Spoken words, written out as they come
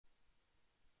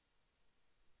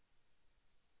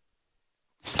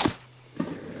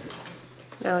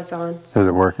Now it's on. Is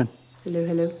it working? Hello,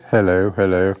 hello. Hello,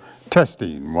 hello.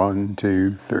 Testing, 1,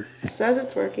 2, 3. It says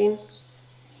it's working.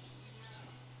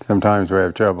 Sometimes we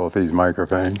have trouble with these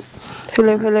microphones.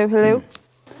 Hello, hello, hello.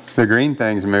 The green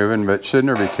thing's moving, but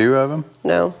shouldn't there be two of them?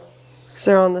 No, because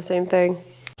they're on the same thing.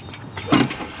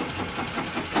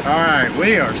 Alright,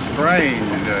 we are spraying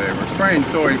today. We're spraying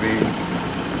soybeans.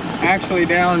 Actually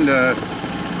down to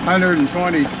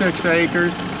 126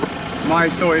 acres. My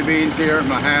soybeans here at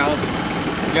my house.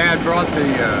 Dad brought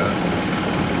the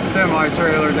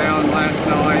semi-trailer down last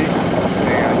night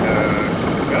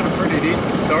and got a pretty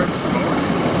decent start this morning.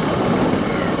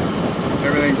 So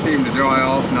everything seemed to dry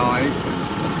off nice.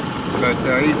 But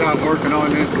he's out working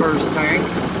on his first tank,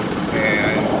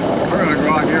 and we're going to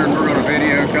go out here and we're going to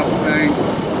video a couple things,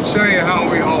 show you how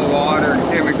we haul water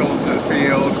and chemicals to the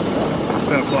field and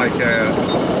stuff like that.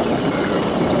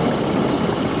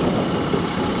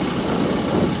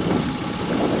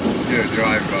 Do a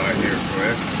drive-by here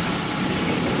quick.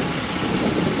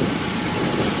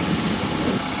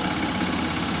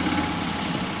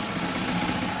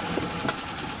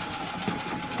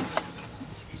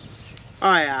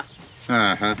 Oh yeah.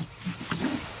 Uh-huh.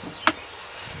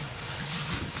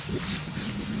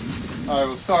 Alright,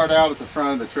 we'll start out at the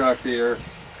front of the truck here.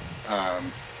 I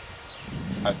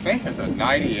think it's a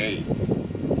 98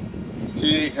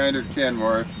 T800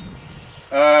 Kenworth.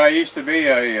 It used to be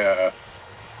a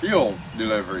fuel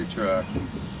delivery truck,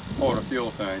 hold a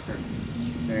fuel tanker,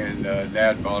 and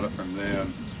Dad bought it from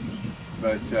them.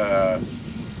 But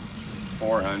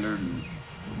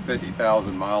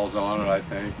 450,000 miles on it, I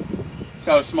think. It's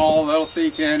got a small little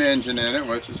C10 engine in it,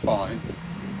 which is fine.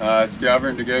 It's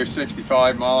governed to go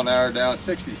 65 mile an hour down,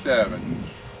 67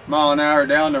 mile an hour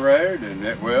down the road, and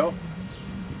it will.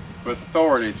 With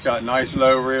authority, it's got nice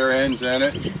low rear ends in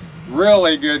it.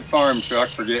 Really good farm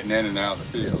truck for getting in and out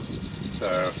of the field.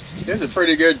 So it's a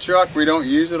pretty good truck. We don't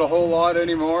use it a whole lot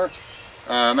anymore.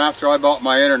 After I bought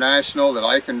my International that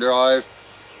I can drive,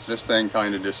 this thing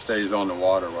kind of just stays on the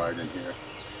water wagon here.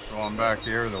 Going back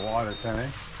here to the water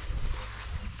tank.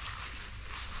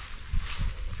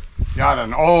 Got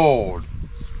an old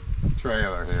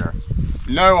trailer here.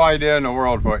 No idea in the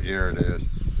world what year it is,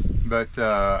 but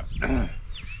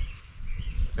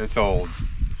it's old.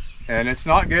 And it's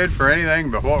not good for anything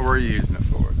but what we're using it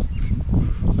for.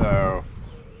 So,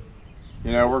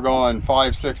 you know, we're going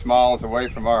 5-6 miles away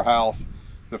from our house,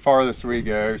 the farthest we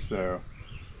go, so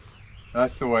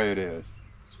that's the way it is.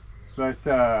 But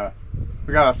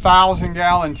we got a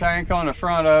 1,000-gallon tank on the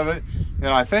front of it, and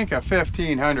I think a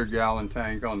 1,500-gallon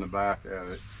tank on the back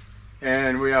of it.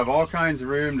 And we have all kinds of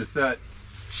room to set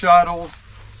shuttles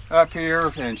up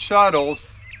here. And shuttles,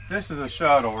 this is a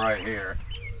shuttle right here.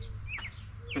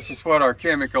 This is what our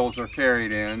chemicals are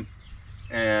carried in,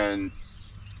 and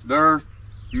they're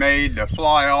made to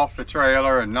fly off the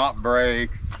trailer and not break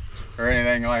or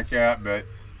anything like that, but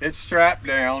it's strapped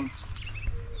down.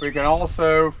 We can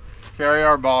also carry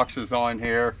our boxes on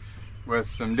here with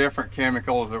some different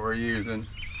chemicals that we're using,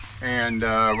 and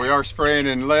we are spraying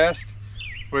Enlist,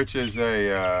 which is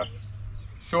a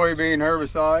soybean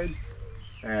herbicide,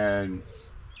 and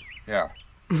yeah,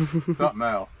 something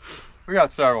else. We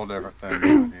got several different things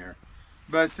in here,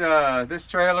 but this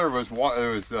trailer was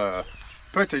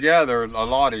put together a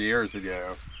lot of years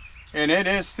ago, and it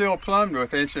is still plumbed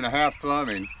with 1.5-inch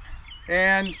plumbing,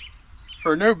 and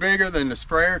for no bigger than the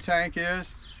sprayer tank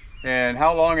is, and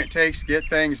how long it takes to get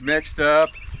things mixed up.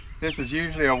 This is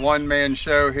usually a one-man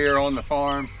show here on the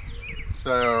farm,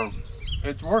 so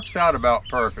it works out about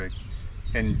perfect.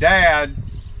 And Dad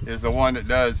is the one that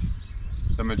does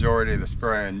the majority of the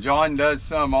spraying. John does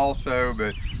some also,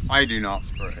 but I do not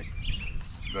spray.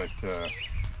 But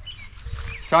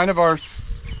kind of our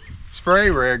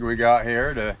spray rig we got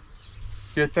here to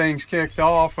get things kicked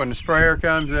off. When the sprayer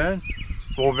comes in,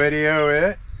 we'll video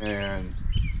it and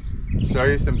show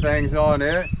you some things on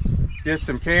it, get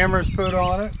some cameras put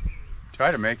on it,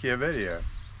 try to make you a video.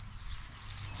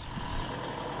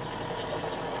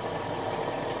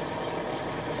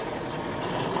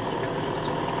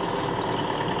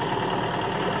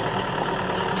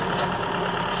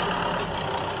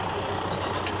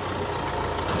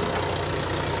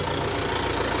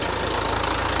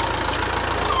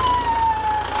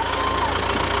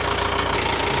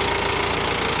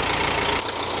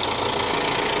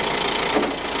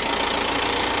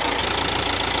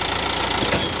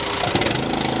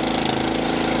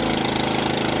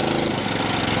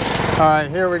 All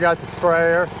right, here we got the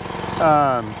sprayer.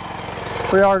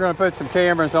 We are going to put some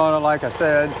cameras on it, like I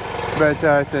said, but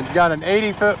it's got an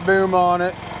 80-foot boom on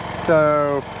it,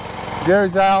 so it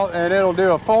goes out and it'll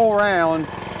do a full round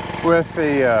with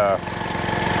the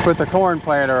with the corn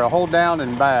planter, hold down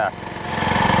and back.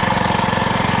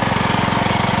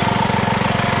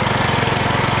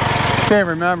 Can't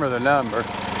remember the number.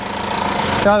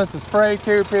 Got us a spray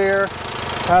coupe here.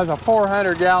 Has a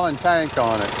 400-gallon tank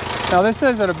on it. Now this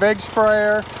isn't a big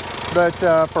sprayer, but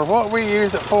for what we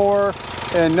use it for,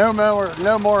 and no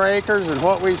more acres than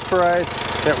what we spray,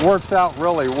 it works out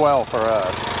really well for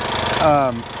us.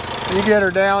 You get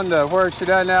her down to where she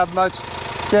doesn't have much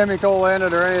chemical in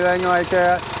it or anything like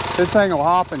that. This thing will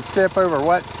hop and skip over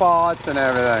wet spots and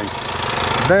everything.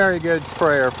 Very good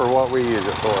sprayer for what we use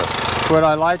it for. Would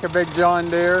I like a big John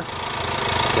Deere?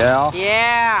 Yeah.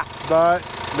 Yeah. But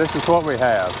this is what we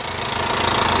have.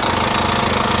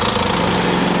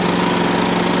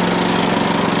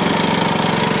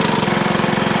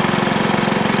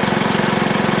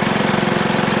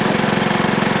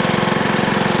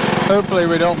 Hopefully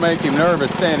we don't make him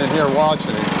nervous standing here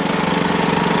watching him.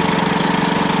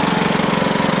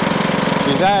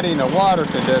 He's adding a water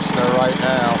conditioner right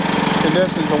now.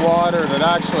 Conditions the water and it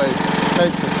actually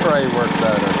makes the spray work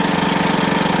better.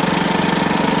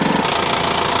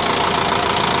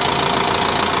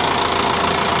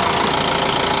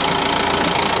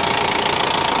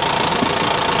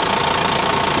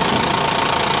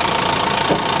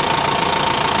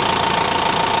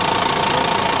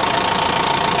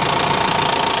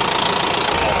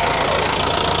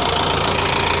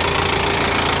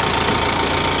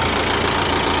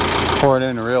 Pouring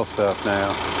in the real stuff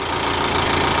now.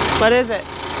 What is it?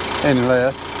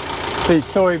 Endless. These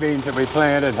soybeans that we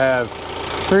planted have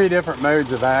 3 different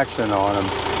modes of action on them,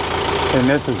 and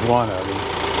this is one of them.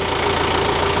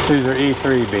 These are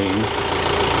E3 beans.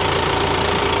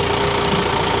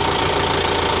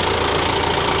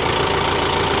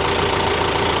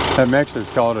 That mixture is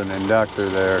called an inductor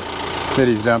there that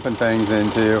he's dumping things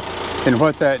into, and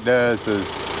what that does is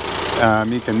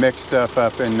you can mix stuff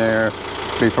up in there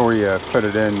before you put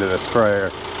it into the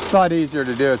sprayer. It's a lot easier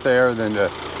to do it there than to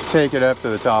take it up to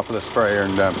the top of the sprayer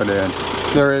and dump it in.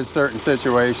 There is certain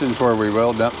situations where we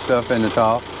will dump stuff in the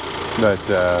top, but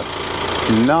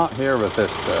not here with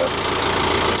this stuff.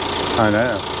 I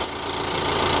know.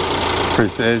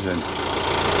 Precision.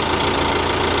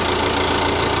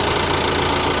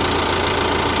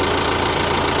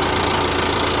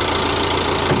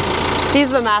 He's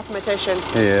the mathematician.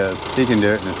 He is. He can do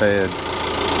it in his head.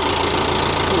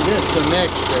 This is a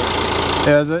mixture.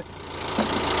 Is it?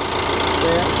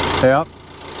 Yeah. Yep.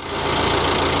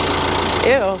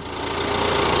 Ew.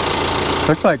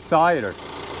 Looks like cider.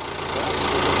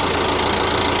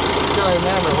 Still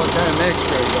remember what kind of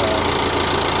mixture it was.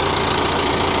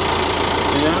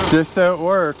 Yeah. Just so it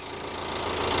works.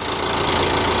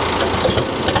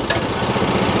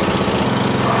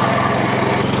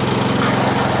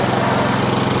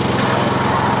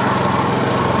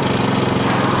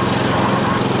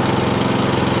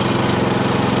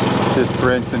 Just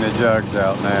rinsing the jugs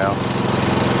out now.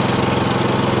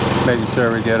 Making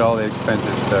sure we get all the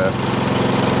expensive stuff.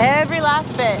 Every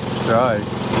last bit. That's right.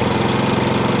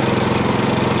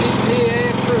 EPA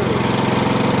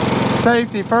approved.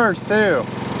 Safety first too,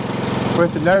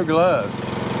 with the no gloves.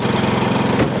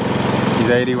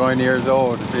 He's 81 years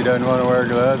old. If he doesn't want to wear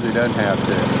gloves, he doesn't have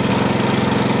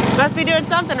to. Must be doing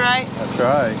something right. That's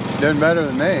right. Doing better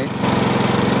than me.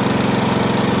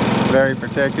 Very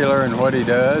particular in what he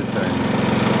does, and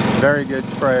very good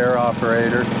sprayer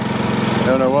operator.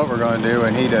 Don't know what we're going to do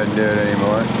when he doesn't do it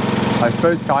anymore. I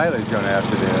suppose Kylie's going to have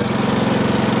to do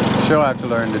it. She'll have to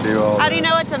learn to do all that. How do you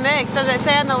know what to mix? Does it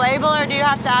say on the label, or do you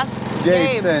have to ask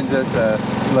Gabe Gabe? sends us a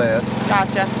list.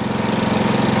 Gotcha.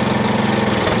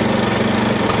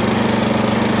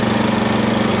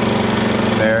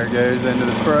 There it goes into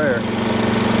the sprayer.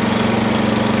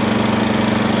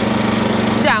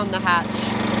 Down the hatch.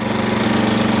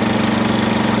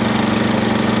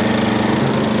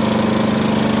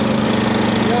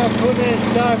 You gotta put in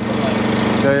succulent,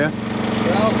 Do you?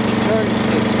 or else it turns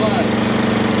to sludge.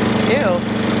 Ew.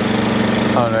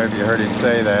 I don't know if you heard him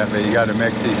say that, but you got to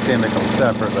mix these chemicals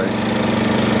separately,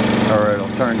 or it'll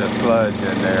turn to sludge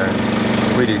in there.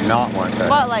 And we do not want that.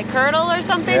 What, like curdle or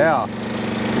something? Yeah.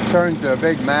 It turns to a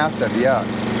big mass of yuck.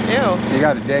 Ew. You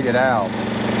got to dig it out.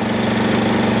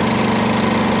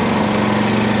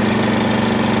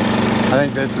 I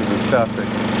think this is the stuff that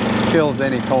kills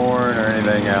any corn or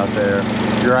anything out there.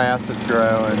 Grass that's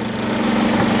growing.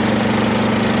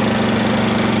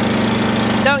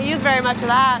 Don't use very much of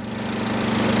that.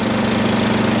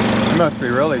 It must be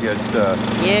really good stuff.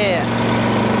 Yeah.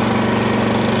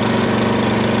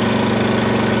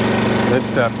 This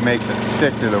stuff makes it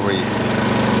stick to the weeds.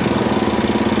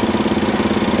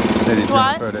 That he's It's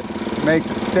gonna what? put it. Makes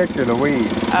it stick to the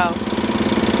weeds. Oh.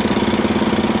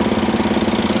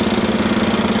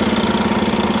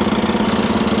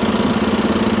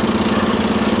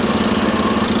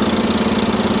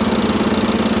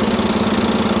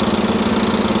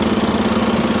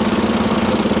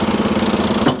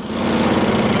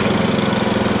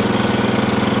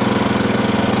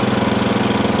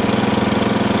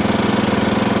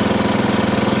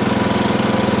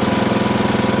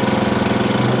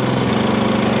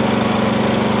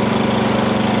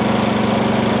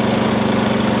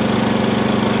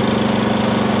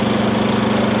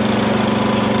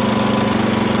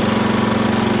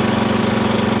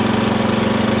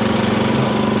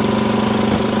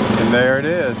 There it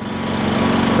is.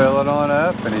 Fill it on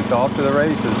up and he's off to the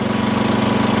races.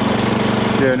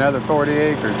 Do another 40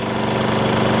 acres.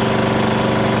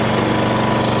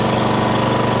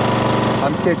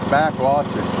 I'm kicked back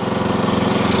watching.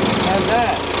 How's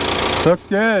that? Looks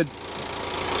good.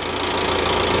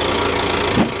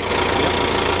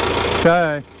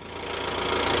 Okay.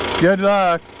 Good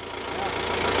luck.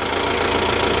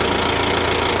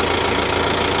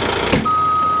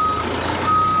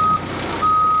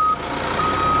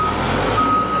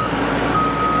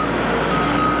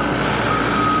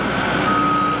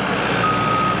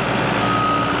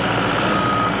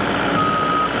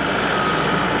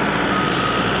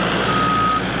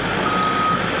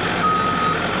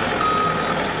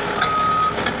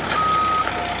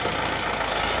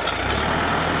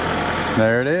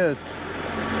 There it is.